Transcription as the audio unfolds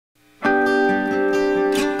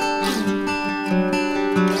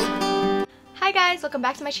guys, welcome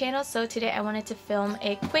back to my channel. So today I wanted to film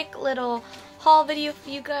a quick little haul video for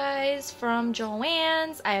you guys from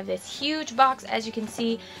Joann's. I have this huge box, as you can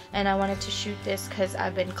see, and I wanted to shoot this because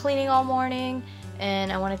I've been cleaning all morning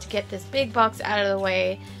and I wanted to get this big box out of the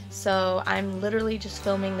way. So I'm literally just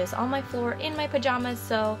filming this on my floor in my pajamas,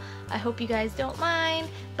 so I hope you guys don't mind,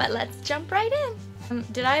 but let's jump right in.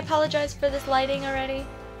 Did I apologize for this lighting already?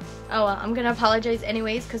 Oh well, I'm gonna apologize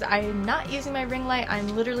anyways because I'm not using my ring light. I'm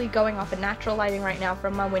literally going off of natural lighting right now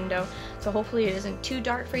from my window, so hopefully it isn't too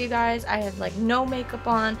dark for you guys. I have like no makeup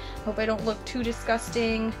on. Hope I don't look too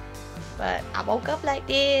disgusting, but I woke up like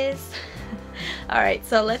this. Alright,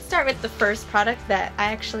 so let's start with the first product that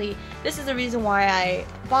this is the reason why I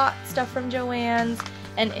bought stuff from Joann's,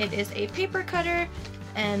 and it is a paper cutter,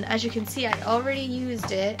 and as you can see I already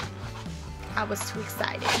used it. I was too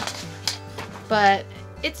excited. But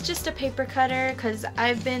it's just a paper cutter because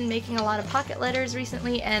I've been making a lot of pocket letters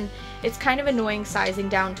recently, and it's kind of annoying sizing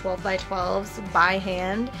down 12 by 12s by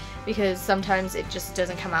hand because sometimes it just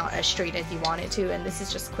doesn't come out as straight as you want it to, and this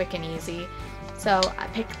is just quick and easy. So I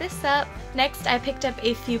picked this up. Next I picked up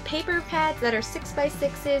a few paper pads that are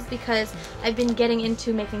 6x6s because I've been getting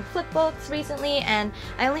into making flipbooks recently, and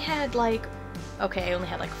I only had like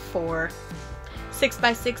 4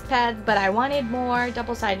 6x6 pads, but I wanted more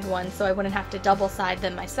double-sided ones so I wouldn't have to double-side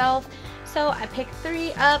them myself. So I picked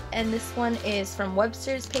 3 up, and this one is from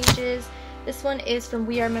Webster's Pages, this one is from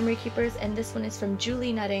We Are Memory Keepers, and this one is from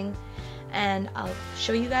Julie Nutting. And I'll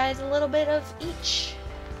show you guys a little bit of each.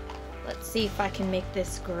 Let's see if I can make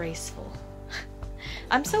this graceful.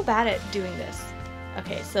 I'm so bad at doing this.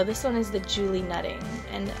 Okay, so this one is the Julie Nutting,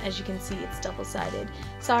 and as you can see it's double-sided.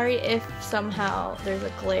 Sorry if somehow there's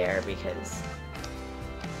a glare because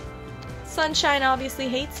sunshine obviously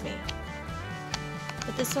hates me.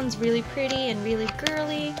 But this one's really pretty and really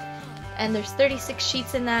girly, and there's 36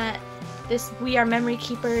 sheets in that. This We Are Memory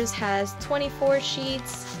Keepers has 24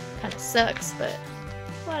 sheets. Kinda sucks, but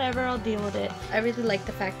whatever, I'll deal with it. I really like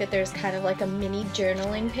the fact that there's kind of like a mini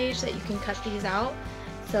journaling page that you can cut these out,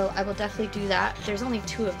 so I will definitely do that. There's only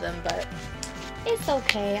 2 of them, but it's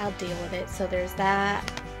okay, I'll deal with it. So there's that.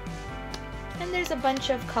 And there's a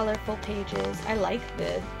bunch of colorful pages. I like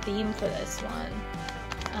the theme for this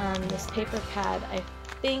one. This paper pad I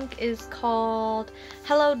think is called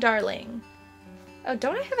Hello Darling. Oh,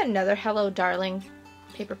 don't I have another Hello Darling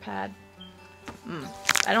paper pad?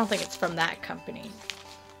 I don't think it's from that company.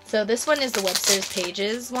 So this one is the Webster's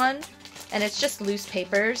Pages one, and it's just loose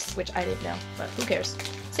papers, which I didn't know, but who cares.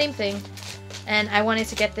 Same thing. And I wanted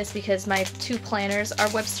to get this because my 2 planners are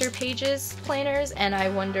Webster Pages planners, and I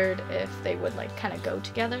wondered if they would like kind of go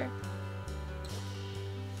together.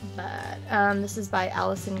 But this is by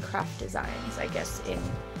Allison Craft Designs, I guess in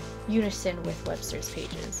unison with Webster's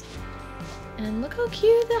Pages. And look how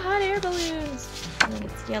cute the hot air balloons! And then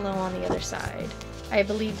it's yellow on the other side. I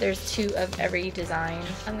believe there's 2 of every design.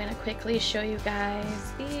 I'm gonna quickly show you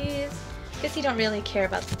guys these. Guess you don't really care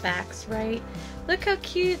about the backs, right? Look how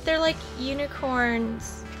cute! They're like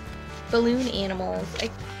unicorns, balloon animals. This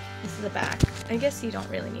is the back. I guess you don't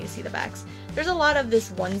really need to see the backs. There's a lot of this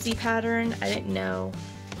onesie pattern. I didn't know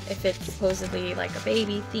if it's supposedly like a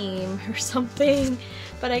baby theme or something,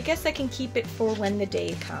 but I guess I can keep it for when the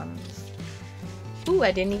day comes. Ooh,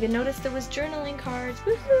 I didn't even notice there was journaling cards.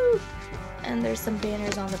 Woohoo! And there's some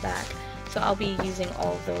banners on the back, so I'll be using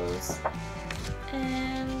all of those.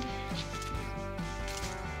 And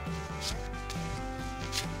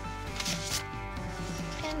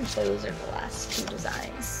those are the last 2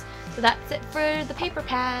 designs. So that's it for the paper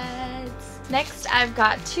pads. Next I've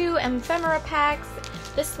got 2 ephemera packs.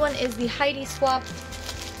 This one is the Heidi Swap.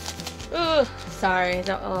 Ugh, sorry, it's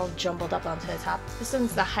all jumbled up onto the top. This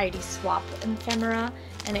one's the Heidi Swap ephemera,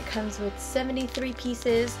 and it comes with 73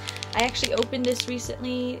 pieces. I actually opened this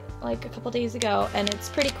recently, like a couple days ago, and it's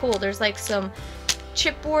pretty cool. There's like some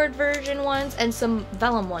chipboard version ones and some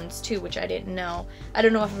vellum ones too, which I didn't know. I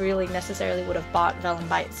don't know if I really necessarily would have bought vellum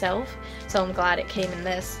by itself, so I'm glad it came in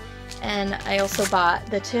this. And I also bought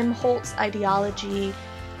the Tim Holtz Ideology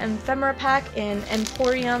ephemera pack in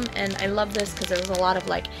Emporium, and I love this because there's a lot of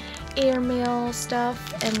like airmail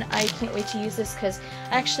stuff, and I can't wait to use this because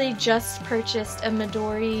I actually just purchased a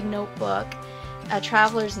Midori notebook, a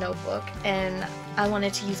traveler's notebook, and I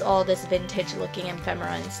wanted to use all this vintage looking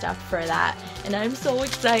ephemera and stuff for that, and I'm so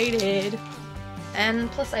excited.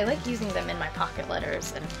 And plus I like using them in my pocket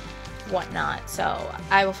letters and whatnot, so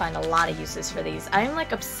I will find a lot of uses for these. I'm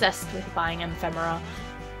like obsessed with buying ephemera.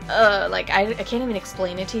 Like I can't even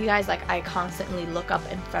explain it to you guys. Like I constantly look up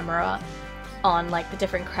ephemera on like the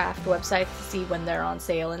different craft websites to see when they're on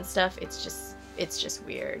sale and stuff. It's just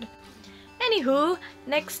weird. Anywho,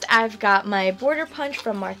 next I've got my border punch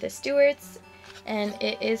from Martha Stewart's, and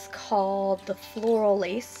it is called the Floral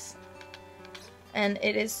Lace. And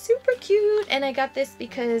it is super cute, and I got this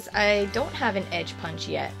because I don't have an edge punch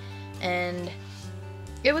yet, and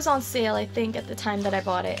it was on sale I think at the time that I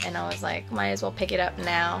bought it, and I was like, might as well pick it up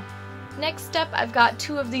now. Next up, I've got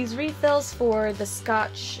 2 of these refills for the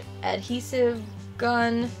Scotch adhesive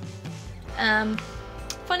gun.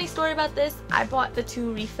 Funny story about this, I bought the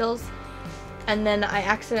 2 refills and then I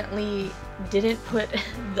accidentally didn't put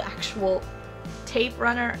the actual tape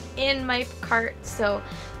runner in my cart, so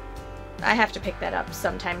I have to pick that up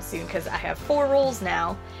sometime soon because I have 4 rolls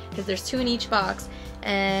now, because there's 2 in each box,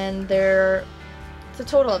 and it's a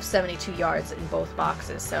total of 72 yards in both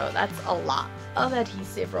boxes, so that's a lot of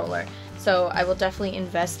adhesive roller. So I will definitely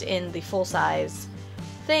invest in the full-size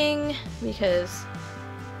thing because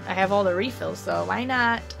I have all the refills, so why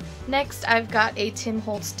not? Next, I've got a Tim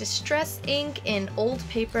Holtz Distress ink in old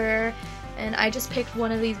paper, and I just picked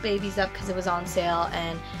one of these babies up because it was on sale,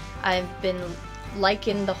 and I've been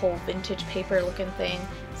liking the whole vintage paper looking thing,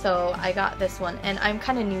 so I got this one. And I'm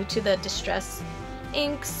kind of new to the Distress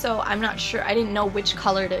ink, so I'm not sure, I didn't know which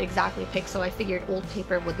color to exactly pick, so I figured old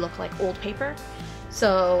paper would look like old paper.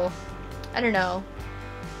 So I don't know,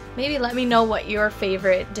 maybe let me know what your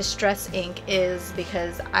favorite Distress ink is,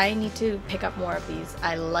 because I need to pick up more of these.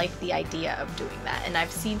 I like the idea of doing that, and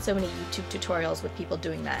I've seen so many YouTube tutorials with people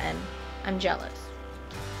doing that, and I'm jealous.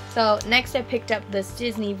 So next I picked up this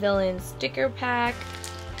Disney Villain sticker pack,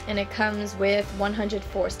 and it comes with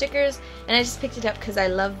 104 stickers, and I just picked it up because I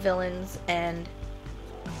love villains, and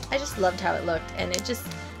I just loved how it looked. And it just,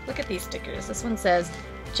 look at these stickers. This one says,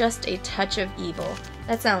 "Just a touch of evil."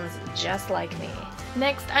 That sounds just like me.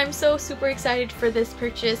 Next, I'm so super excited for this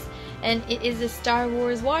purchase, and it is a Star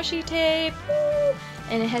Wars washi tape. Woo!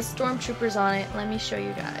 And it has stormtroopers on it. Let me show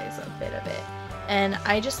you guys a bit of it. And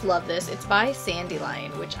I just love this. It's by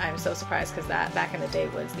Sandyline, which I'm so surprised because that back in the day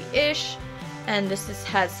was the ish. And this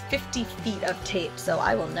has 50 feet of tape, so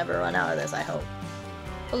I will never run out of this, I hope.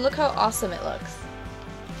 But look how awesome it looks.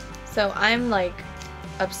 So I'm like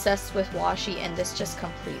obsessed with washi, and this just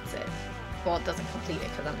completes it. Well, it doesn't complete it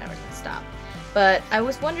because I'm never going to stop. But I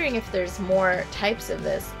was wondering if there's more types of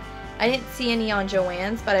this. I didn't see any on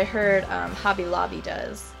Joann's, but I heard Hobby Lobby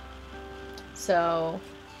does. So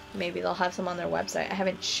maybe they'll have some on their website. I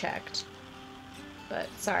haven't checked. But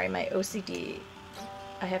sorry, my OCD.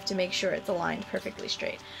 I have to make sure it's aligned perfectly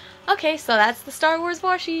straight. Okay, so that's the Star Wars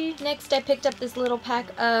washi. Next, I picked up this little pack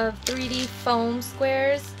of 3D foam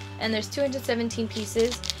squares, and there's 217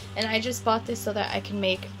 pieces. And I just bought this so that I can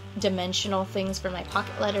make dimensional things for my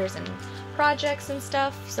pocket letters and projects and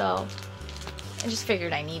stuff. So I just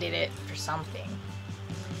figured I needed it for something.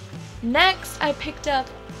 Next, I picked up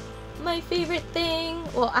my favorite thing.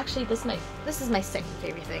 Well, actually, this is my second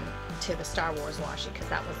favorite thing to the Star Wars washi because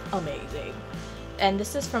that was amazing. And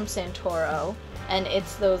this is from Santoro, and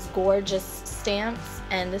it's those gorgeous stamps,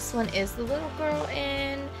 and this one is the little girl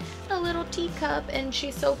in a little teacup, and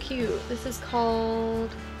she's so cute. This is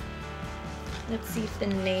called, let's see if the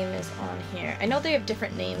name is on here. I know they have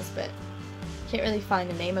different names, but can't really find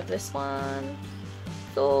the name of this one,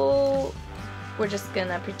 so we're just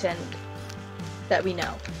gonna pretend that we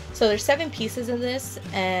know. So there's 7 pieces in this,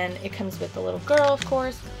 and it comes with the little girl, of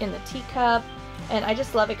course, in the teacup. And I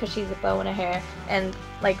just love it because she's a bow and a hair, and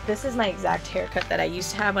like this is my exact haircut that I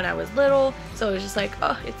used to have when I was little, so it was just like,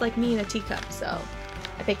 oh, it's like me in a teacup, so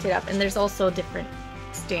I picked it up. And there's also different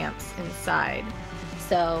stamps inside,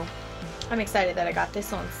 so I'm excited that I got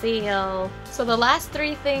this on sale. So the last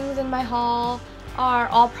 3 things in my haul are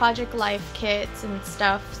all Project Life kits and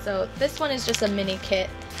stuff. So this one is just a mini kit,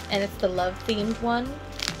 and it's the love themed one.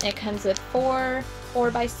 And it comes with 4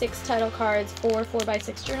 4x6 title cards, 4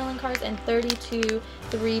 4x6 journaling cards, and 32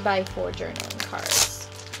 3x4 journaling cards.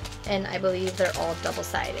 And I believe they're all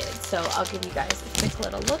double-sided. So I'll give you guys a quick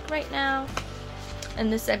little look right now.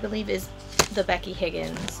 And this, I believe, is the Becky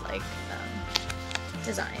Higgins like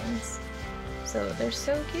designs. So they're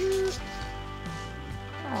so cute.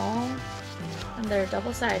 Aww. And they're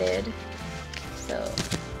double-sided. So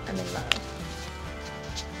I'm in love.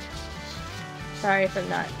 Sorry if I'm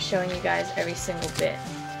not showing you guys every single bit,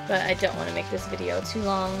 but I don't want to make this video too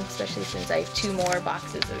long, especially since I have 2 more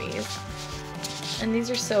boxes of these. And these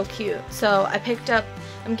are so cute. So I picked up,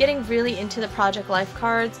 I'm getting really into the Project Life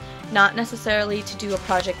cards, not necessarily to do a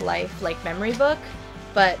Project Life like memory book,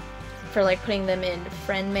 but for like putting them in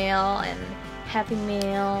friend mail and happy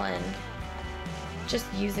mail and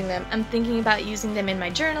just using them. I'm thinking about using them in my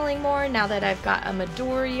journaling more now that I've got a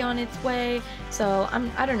Midori on its way, so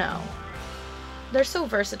I don't know. They're so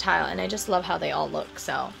versatile, and I just love how they all look,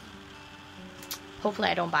 so hopefully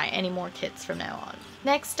I don't buy any more kits from now on.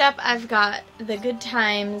 Next up, I've got the Good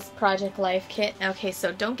Times Project Life kit. Okay,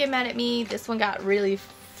 so don't get mad at me. This one got really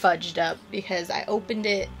fudged up because I opened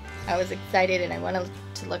it, I was excited, and I wanted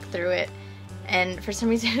to look through it, and for some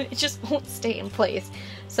reason it just won't stay in place.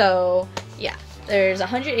 So yeah, there's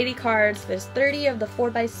 180 cards, there's 30 of the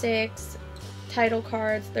 4x6 title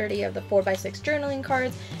cards, 30 of the 4x6 journaling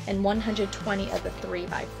cards, and 120 of the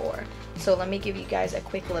 3x4. So let me give you guys a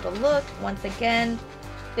quick little look. Once again,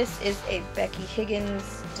 this is a Becky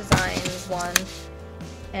Higgins Designs one,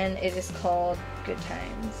 and it is called Good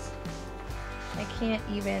Times. I can't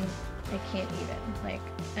even, like,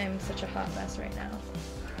 I'm such a hot mess right now.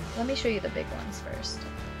 Let me show you the big ones first.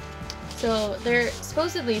 So they're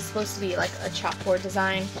supposedly supposed to be like a chalkboard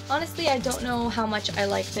design. Honestly, I don't know how much I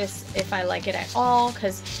like this, if I like it at all,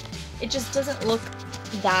 because it just doesn't look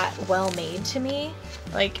that well made to me.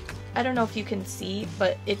 Like, I don't know if you can see,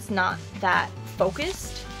 but it's not that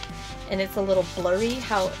focused, and it's a little blurry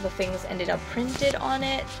how the things ended up printed on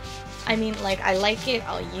it. I mean, like, I like it,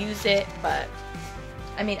 I'll use it, but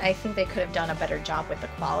I mean, I think they could have done a better job with the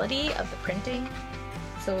quality of the printing.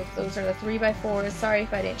 So those are the 3x4s. Sorry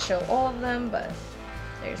if I didn't show all of them, but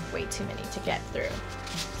there's way too many to get through.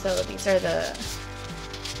 So these are the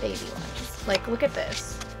baby ones. Like, look at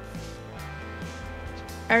this.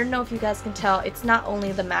 I don't know if you guys can tell, it's not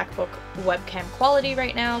only the MacBook webcam quality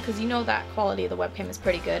right now, because you know that quality of the webcam is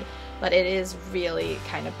pretty good, but it is really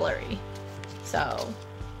kind of blurry. So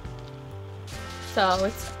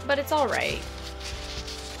it's alright.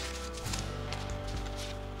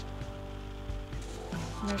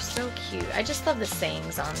 They're so cute. I just love the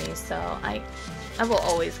sayings on these, so I will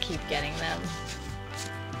always keep getting them.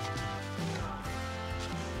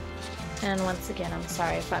 And once again, I'm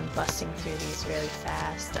sorry if I'm busting through these really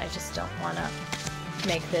fast. I just don't want to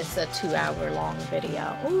make this a 2-hour long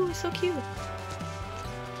video. Ooh, so cute!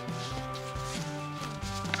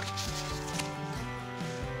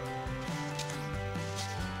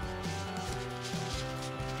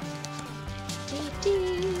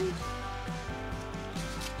 Dee-dee.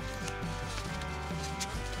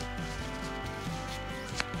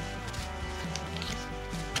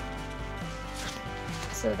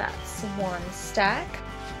 So that's one stack.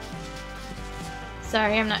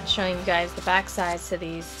 Sorry, I'm not showing you guys the back sides to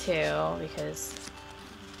these two because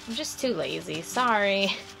I'm just too lazy.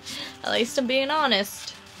 Sorry. At least I'm being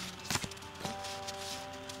honest.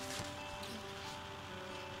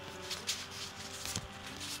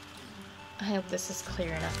 I hope this is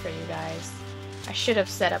clear enough for you guys. I should have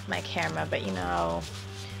set up my camera, but you know,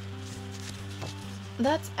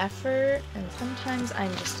 that's effort, and sometimes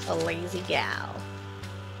I'm just a lazy gal.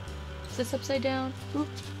 Is this upside down? Oop,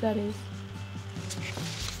 that is.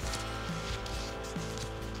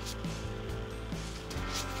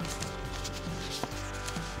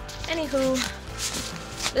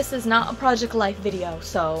 Anywho, this is not a Project Life video,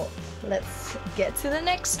 so let's get to the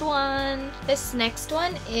next one. This next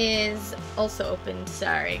one is also opened,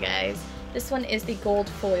 sorry guys. This one is the gold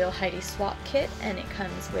foil Heidi Swap kit, and it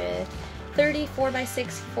comes with 30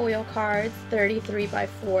 4x6 foil cards, 30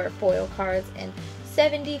 3x4 foil cards, and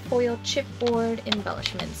 70 foil chipboard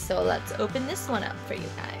embellishments. So let's open this one up for you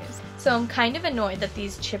guys. So I'm kind of annoyed that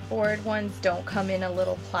these chipboard ones don't come in a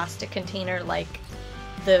little plastic container like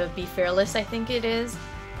the Be Fearless, I think it is.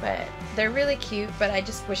 But they're really cute, but I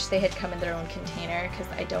just wish they had come in their own container because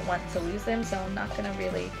I don't want to lose them, so I'm not going to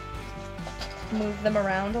really move them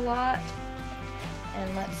around a lot.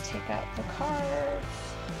 And let's take out the cards.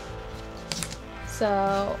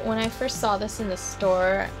 So when I first saw this in the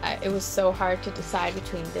store, it was so hard to decide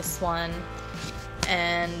between this one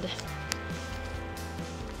and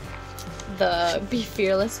the Be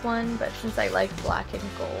Fearless one, but since I like black and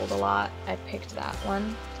gold a lot, I picked that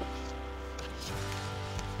one.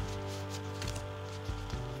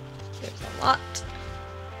 There's a lot.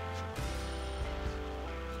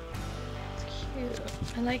 It's cute.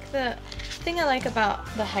 I like the thing I like about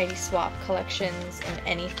the Heidi Swap collections and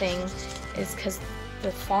anything is because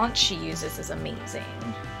the font she uses is amazing.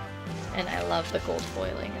 And I love the gold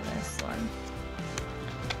foiling in this one.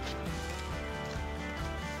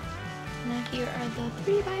 Now here are the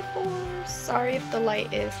 3x4s. Sorry if the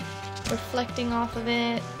light is reflecting off of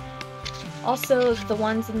it. Also, the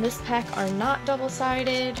ones in this pack are not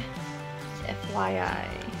double-sided. FYI.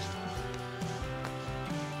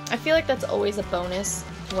 I feel like that's always a bonus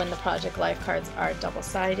when the Project Life cards are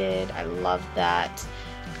double-sided. I love that.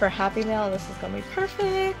 For Happy Mail, this is gonna be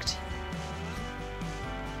perfect.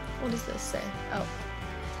 What does this say? Oh.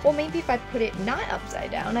 Well, maybe if I put it not upside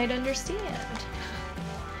down, I'd understand.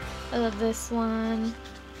 I love this one.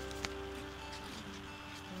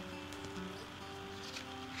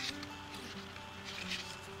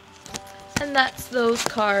 And that's those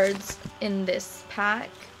cards in this pack.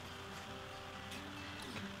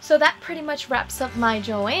 So that pretty much wraps up my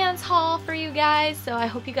Joann's haul for you guys. So I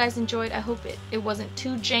hope you guys enjoyed. I hope it wasn't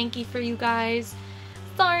too janky for you guys.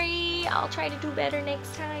 Sorry, I'll try to do better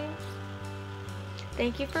next time.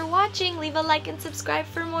 Thank you for watching. Leave a like and subscribe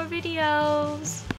for more videos.